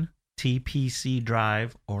 6901 TPC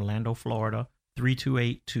Drive, Orlando, Florida,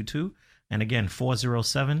 32822. And again,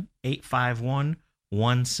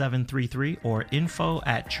 407-851-1733 or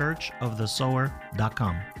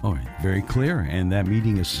info@churchofthesower.com. All right, very clear. And that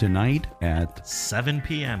meeting is tonight at 7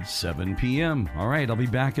 p.m. 7 p.m. All right, I'll be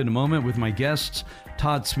back in a moment with my guests,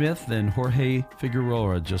 Todd Smith and Jorge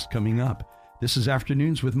Figueroa, just coming up. This is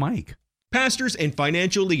Afternoons with Mike. Pastors and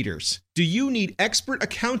financial leaders, do you need expert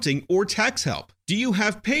accounting or tax help? Do you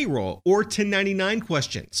have payroll or 1099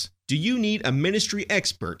 questions? Do you need a ministry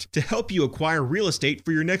expert to help you acquire real estate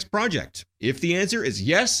for your next project? If the answer is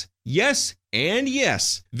yes, yes, and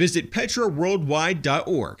yes, visit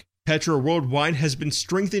petraworldwide.org. Petra Worldwide has been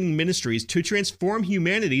strengthening ministries to transform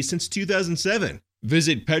humanity since 2007.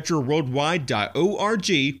 Visit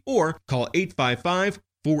petraworldwide.org or call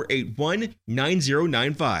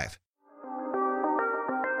 855-481-9095.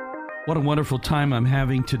 What a wonderful time I'm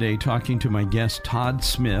having today talking to my guest, Todd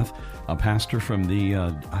Smith, a pastor from the,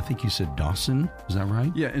 I think you said Dawson, is that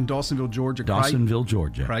right? Yeah, in Dawsonville, Georgia. Dawsonville,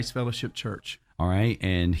 Georgia. Christ Fellowship Church. All right,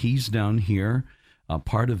 and he's down here,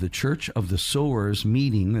 part of the Church of the Sowers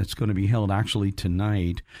meeting that's going to be held actually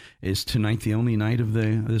tonight. Is tonight the only night of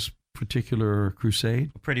this particular crusade?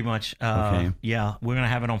 Pretty much. Okay. Yeah, we're going to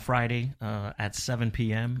have it on Friday at 7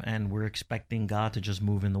 p.m., and we're expecting God to just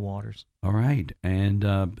move in the waters. All right, and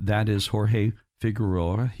that is Jorge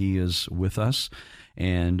Figueroa. He is with us,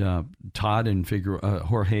 and Todd and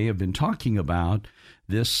Jorge have been talking about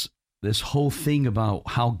this whole thing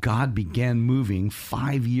about how God began moving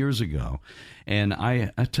 5 years ago. And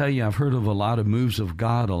I tell you, I've heard of a lot of moves of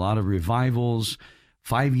God, a lot of revivals.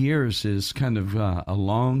 5 years is kind of a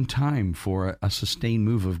long time for a sustained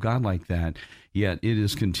move of God like that, yet it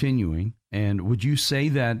is continuing. And would you say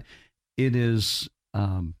that it is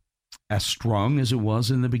as strong as it was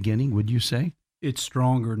in the beginning, would you say? It's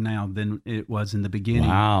stronger now than it was in the beginning.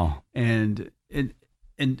 Wow. And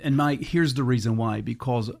Mike, here's the reason why.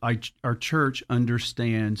 Because our church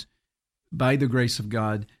understands, by the grace of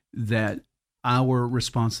God, that our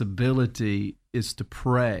responsibility is to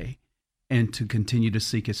pray and to continue to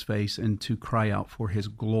seek his face and to cry out for his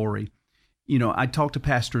glory. You know, I talk to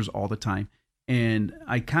pastors all the time, and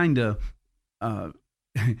I kind of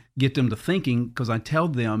get them to thinking, because I tell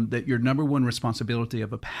them that your number one responsibility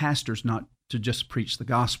of a pastor is not to just preach the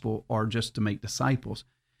gospel or just to make disciples.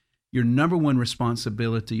 Your number one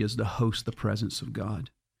responsibility is to host the presence of God,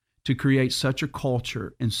 to create such a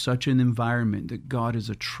culture and such an environment that God is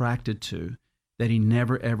attracted to, that he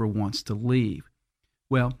never, ever wants to leave.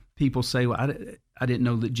 Well, people say, well, I didn't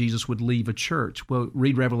know that Jesus would leave a church. Well,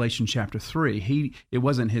 read Revelation chapter 3. It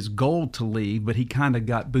wasn't his goal to leave, but he kind of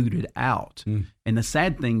got booted out. And the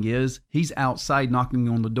sad thing is, he's outside knocking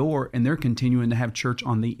on the door, and they're continuing to have church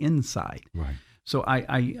on the inside. Right. So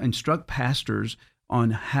I instruct pastors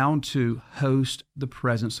on how to host the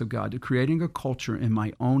presence of God, to creating a culture in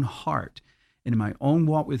my own heart and in my own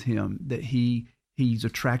walk with him that he's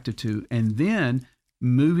attracted to, and then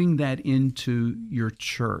moving that into your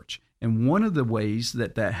church. And one of the ways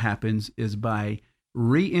that happens is by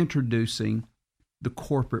reintroducing the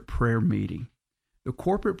corporate prayer meeting. The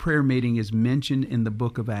corporate prayer meeting is mentioned in the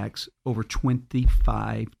book of Acts over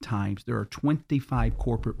 25 times. There are 25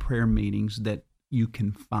 corporate prayer meetings that you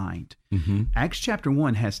can find. Mm-hmm. Acts chapter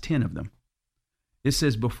 1 has 10 of them. It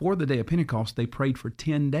says before the day of Pentecost, they prayed for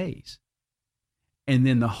 10 days. And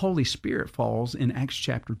then the Holy Spirit falls in Acts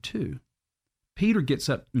chapter 2. Peter gets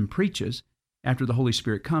up and preaches after the Holy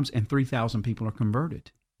Spirit comes, and 3,000 people are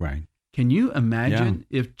converted. Right. Can you imagine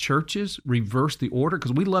if churches reverse the order?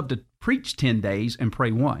 Because we love to preach 10 days and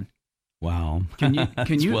pray one. Wow. Can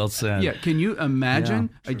you well said. Yeah. Can you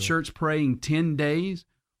imagine Yeah, a church praying 10 days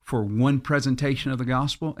for one presentation of the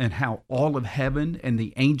gospel, and how all of heaven and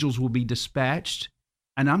the angels will be dispatched?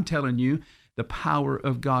 And I'm telling you, the power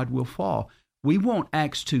of God will fall. We want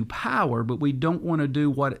Acts 2 power, but we don't want to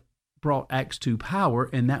do what brought Acts 2 power,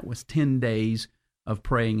 and that was 10 days of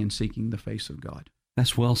praying and seeking the face of God.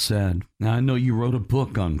 That's well said. Now, I know you wrote a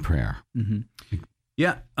book on prayer. Mm-hmm.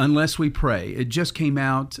 Yeah, Unless We Pray. It just came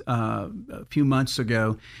out a few months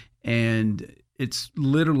ago, and it's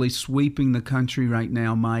literally sweeping the country right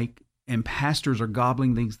now, Mike, and pastors are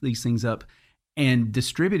gobbling these things up and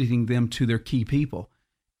distributing them to their key people.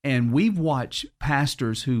 And we've watched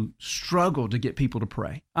pastors who struggle to get people to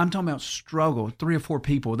pray. I'm talking about struggle. 3 or 4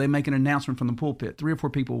 people, they make an announcement from the pulpit. 3 or 4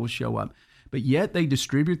 people will show up. But yet they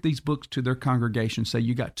distribute these books to their congregation, say,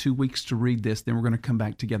 you got 2 weeks to read this, then we're going to come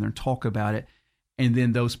back together and talk about it. And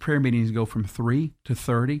then those prayer meetings go from 3 to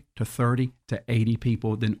 30 to 30 to 80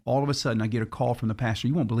 people. Then all of a sudden I get a call from the pastor.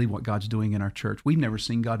 You won't believe what God's doing in our church. We've never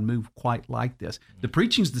seen God move quite like this. The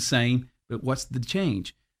preaching's the same, but what's the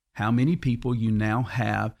change? How many people you now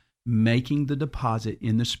have making the deposit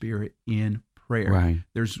in the Spirit in prayer? Right.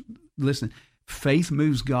 Listen, faith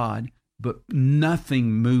moves God, but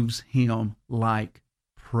nothing moves him like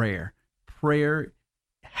prayer. Prayer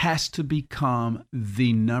has to become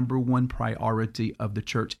the number one priority of the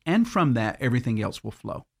church. And from that, everything else will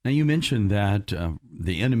flow. Now, you mentioned that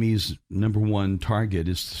the enemy's number one target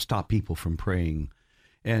is to stop people from praying.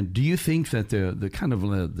 And do you think that the kind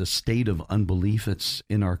of the state of unbelief that's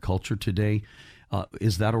in our culture today,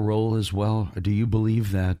 is that a role as well? Do you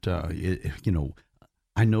believe that,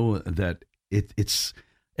 I know that it's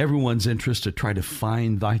everyone's interest to try to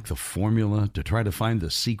find like the formula, to try to find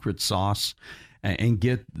the secret sauce and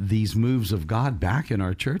get these moves of God back in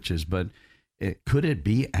our churches. But could it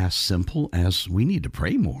be as simple as we need to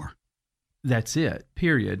pray more? That's it,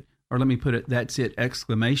 period. Or let me put it, that's it,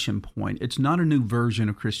 exclamation point. It's not a new version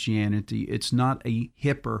of Christianity. It's not a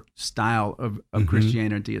hipper style of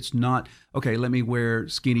Christianity. It's not, okay, let me wear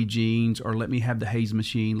skinny jeans, or let me have the haze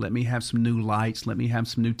machine. Let me have some new lights. Let me have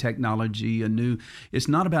some new technology. It's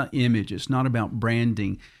not about image. It's not about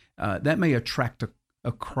branding. That may attract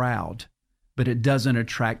a crowd, but it doesn't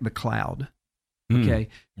attract the cloud. Okay?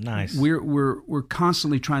 Nice. We're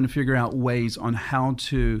constantly trying to figure out ways on how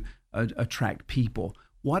to attract people.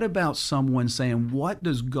 What about someone saying, what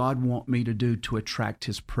does God want me to do to attract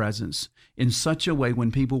his presence in such a way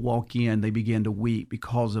when people walk in, they begin to weep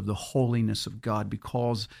because of the holiness of God,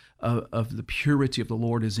 because of the purity of the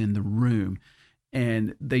Lord is in the room,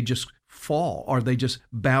 and they just fall, or they just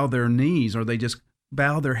bow their knees, or they just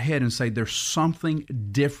bow their head and say, there's something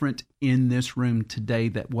different in this room today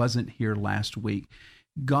that wasn't here last week.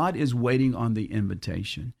 God is waiting on the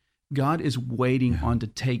invitation. God is waiting on to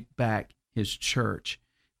take back his church.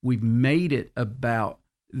 We've made it about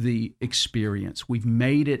the experience. We've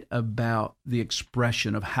made it about the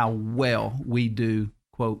expression of how well we do,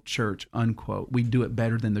 quote, church, unquote. We do it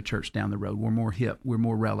better than the church down the road. We're more hip. We're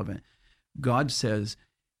more relevant. God says,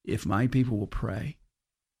 if my people will pray,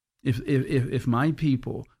 if my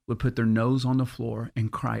people would put their nose on the floor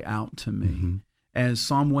and cry out to me, as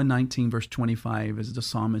Psalm 119, verse 25, as the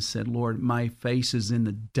psalmist said, Lord, my face is in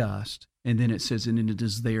the dust. And then it says, and it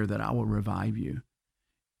is there that I will revive you.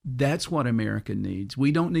 That's what America needs.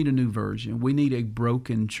 We don't need a new version. We need a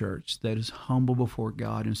broken church that is humble before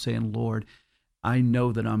God and saying, Lord, I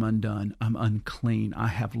know that I'm undone. I'm unclean. I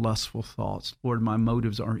have lustful thoughts. Lord, my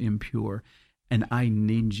motives are impure, and I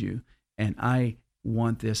need you, and I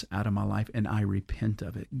want this out of my life, and I repent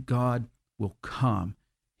of it. God will come.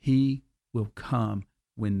 He will come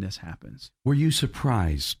when this happens. Were you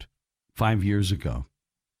surprised 5 years ago?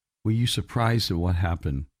 Were you surprised at what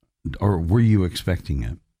happened, or were you expecting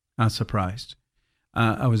it? I was surprised.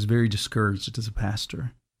 I was very discouraged as a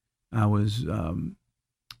pastor. I was in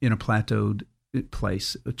a plateaued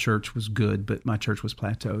place. The church was good, but my church was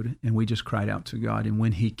plateaued, and we just cried out to God. And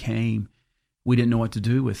when he came, we didn't know what to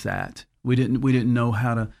do with that. We didn't know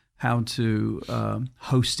how how to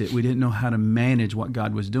host it. We didn't know how to manage what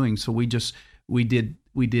God was doing. So we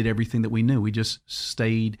did everything that we knew. We just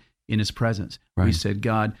stayed in His presence. Right. We said,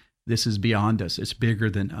 God, this is beyond us. It's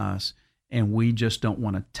bigger than us, and we just don't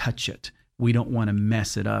want to touch it. We don't want to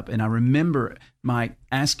mess it up. And I remember Mike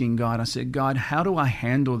asking God, I said, God, how do I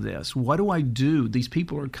handle this? What do I do? These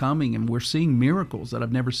people are coming and we're seeing miracles that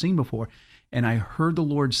I've never seen before. And I heard the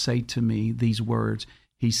Lord say to me these words.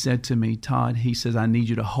 He said to me, Todd, He says, I need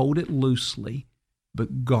you to hold it loosely,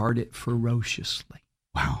 but guard it ferociously.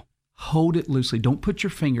 Wow. Hold it loosely. Don't put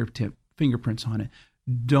your fingerprints on it.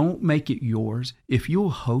 Don't make it yours. If you'll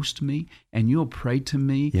host me and you'll pray to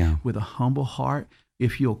me with a humble heart,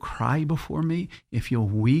 if you'll cry before me, if you'll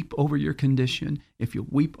weep over your condition, if you'll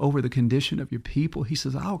weep over the condition of your people, He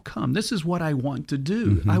says, I'll come. This is what I want to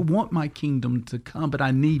do. Mm-hmm. I want my kingdom to come, but I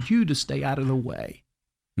need you to stay out of the way.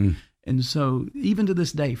 Mm. And so even to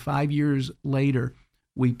this day, 5 years later,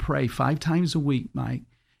 we pray 5 times a week, Mike,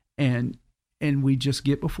 and we just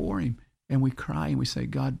get before Him and we cry and we say,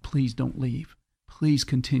 God, please don't leave. Please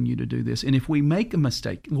continue to do this. And if we make a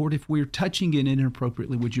mistake, Lord, if we're touching it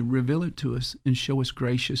inappropriately, would you reveal it to us and show us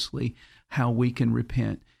graciously how we can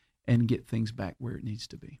repent and get things back where it needs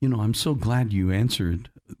to be? You know, I'm so glad you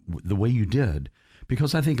answered the way you did,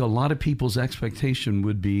 because I think a lot of people's expectation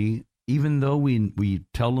would be, even though we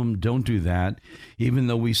tell them don't do that, even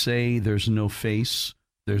though we say there's no face,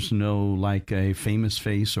 there's no like a famous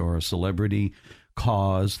face or a celebrity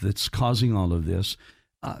cause that's causing all of this,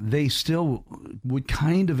 they still would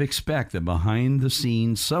kind of expect that behind the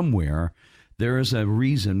scenes somewhere there is a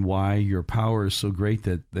reason why your power is so great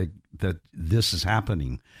that this is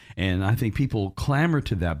happening. And I think people clamor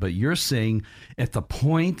to that. But you're saying at the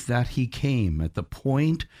point that He came, at the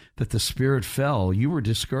point that the Spirit fell, you were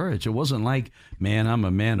discouraged. It wasn't like, man, I'm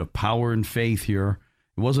a man of power and faith here.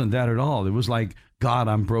 It wasn't that at all. It was like, God,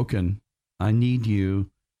 I'm broken. I need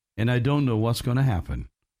you. And I don't know what's going to happen.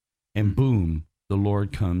 And boom, the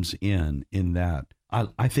Lord comes in that.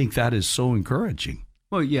 I think that is so encouraging.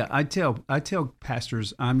 Well, yeah, I tell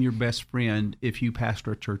pastors, I'm your best friend if you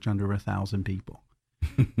pastor a church under 1,000 people.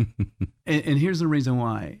 and here's the reason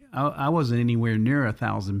why. I wasn't anywhere near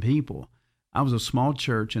 1,000 people. I was a small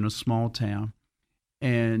church in a small town,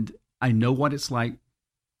 and I know what it's like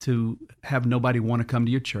to have nobody want to come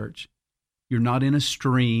to your church. You're not in a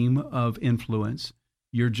stream of influence.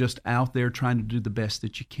 You're just out there trying to do the best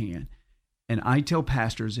that you can. And I tell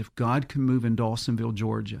pastors, if God can move in Dawsonville,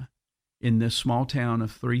 Georgia, in this small town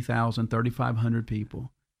of 3,500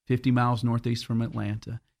 people, 50 miles northeast from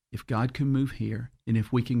Atlanta, if God can move here, and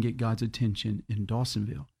if we can get God's attention in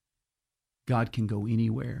Dawsonville, God can go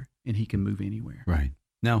anywhere, and He can move anywhere. Right.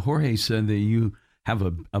 Now, Jorge said that you have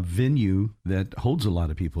a venue that holds a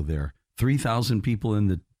lot of people there, 3,000 people in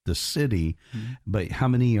the city, but how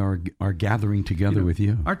many are gathering together with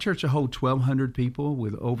you? Our church will hold 1,200 people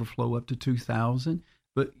with overflow up to 2,000.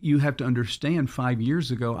 But you have to understand, 5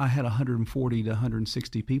 years ago, I had 140 to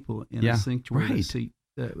 160 people in a sanctuary seat.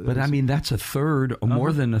 But I mean, that's a third, or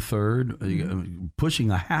more than a third,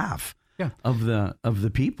 pushing a half of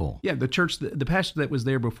the people. Yeah, the church, the pastor that was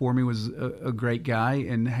there before me was a great guy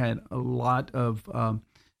and had a lot of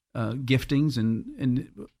giftings,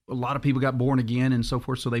 and a lot of people got born again and so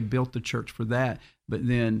forth. So they built the church for that. But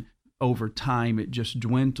then over time, it just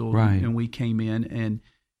dwindled, and we came in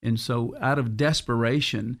and so out of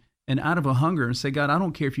desperation and out of a hunger, and say, God, I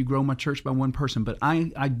don't care if you grow my church by one person, but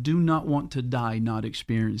I do not want to die not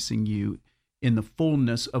experiencing you in the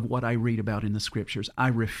fullness of what I read about in the Scriptures. I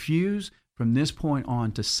refuse from this point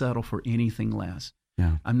on to settle for anything less.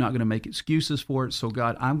 Yeah. I'm not going to make excuses for it. So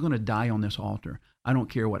God, I'm going to die on this altar. I don't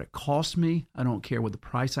care what it costs me. I don't care what the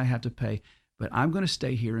price I have to pay, but I'm going to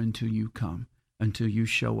stay here until you come, until you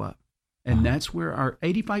show up. And that's where our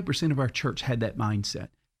 85% of our church had that mindset.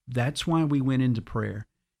 That's why we went into prayer.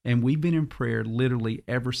 And we've been in prayer literally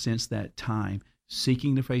ever since that time,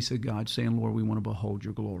 seeking the face of God, saying, Lord, we want to behold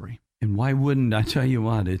your glory. And why wouldn't I tell you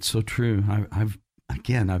what? It's so true. I've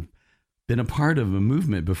been a part of a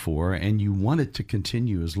movement before, and you want it to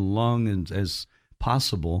continue as long as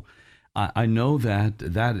possible. I know that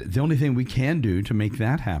the only thing we can do to make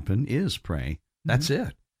that happen is pray. That's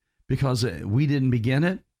it. Because we didn't begin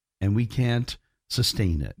it, and we can't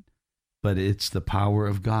sustain it. But it's the power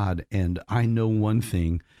of God. And I know one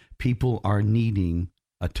thing, people are needing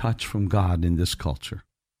a touch from God in this culture.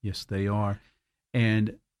 Yes, they are.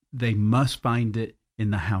 And they must find it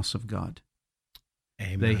in the house of God.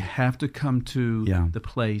 Amen. They have to come to the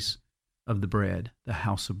place of the bread, the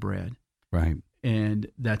house of bread. Right. And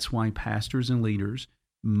that's why pastors and leaders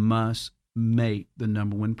must make the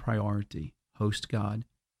number one priority, host God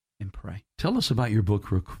and pray. Tell us about your book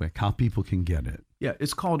real quick, how people can get it. Yeah,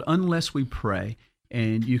 it's called Unless We Pray,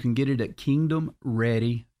 and you can get it at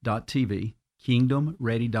kingdomready.tv,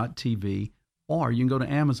 kingdomready.tv, or you can go to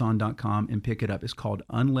amazon.com and pick it up. It's called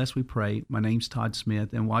Unless We Pray. My name's Todd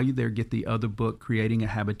Smith, and while you're there, get the other book, Creating a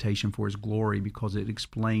Habitation for His Glory, because it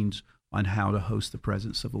explains on how to host the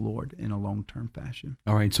presence of the Lord in a long-term fashion.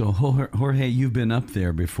 All right, so Jorge, you've been up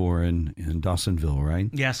there before in Dawsonville, right?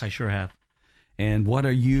 Yes, I sure have. And what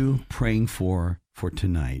are you praying for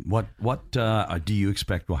tonight? What do you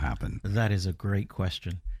expect will happen? That is a great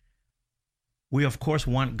question. We, of course,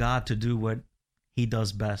 want God to do what He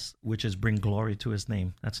does best, which is bring glory to His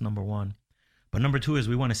name. That's number one. But number two is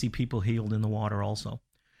we want to see people healed in the water also.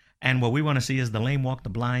 And what we want to see is the lame walk, the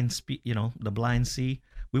blind speak, the blind see.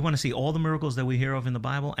 We want to see all the miracles that we hear of in the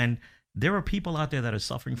Bible. And there are people out there that are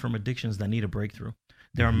suffering from addictions that need a breakthrough.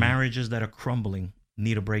 There are marriages that are crumbling,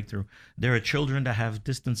 need a breakthrough. There are children that have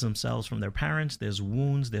distanced themselves from their parents. There's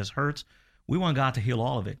wounds, there's hurts. We want God to heal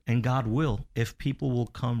all of it. And God will, if people will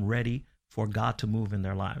come ready for God to move in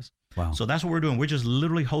their lives. Wow. So that's what we're doing. We're just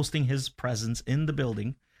literally hosting His presence in the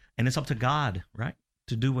building. And it's up to God, right,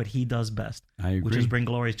 to do what He does best. I agree. Which is bring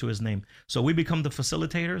glory to His name. So we become the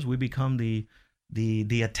facilitators. We become the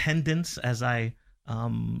attendants, as I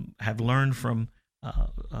have learned from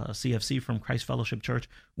CFC, from Christ Fellowship Church.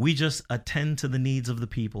 We just attend to the needs of the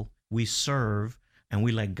people. We serve, and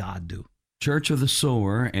we let God do. Church of the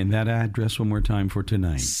Sower, and that address one more time for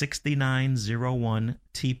tonight. 6901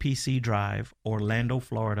 TPC Drive, Orlando,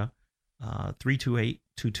 Florida,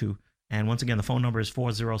 32822. And once again, the phone number is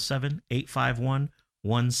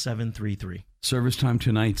 407-851-1733. Service time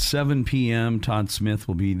tonight, 7 p.m. Todd Smith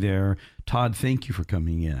will be there. Todd, thank you for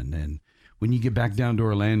coming in. And when you get back down to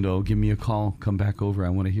Orlando, give me a call. Come back over. I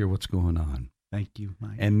want to hear what's going on. Thank you,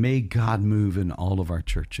 Mike. And may God move in all of our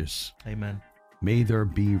churches. Amen. May there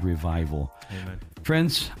be revival. Amen.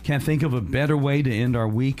 Friends, can't think of a better way to end our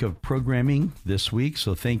week of programming this week.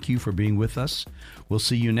 So thank you for being with us. We'll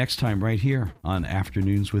see you next time right here on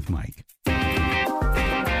Afternoons with Mike.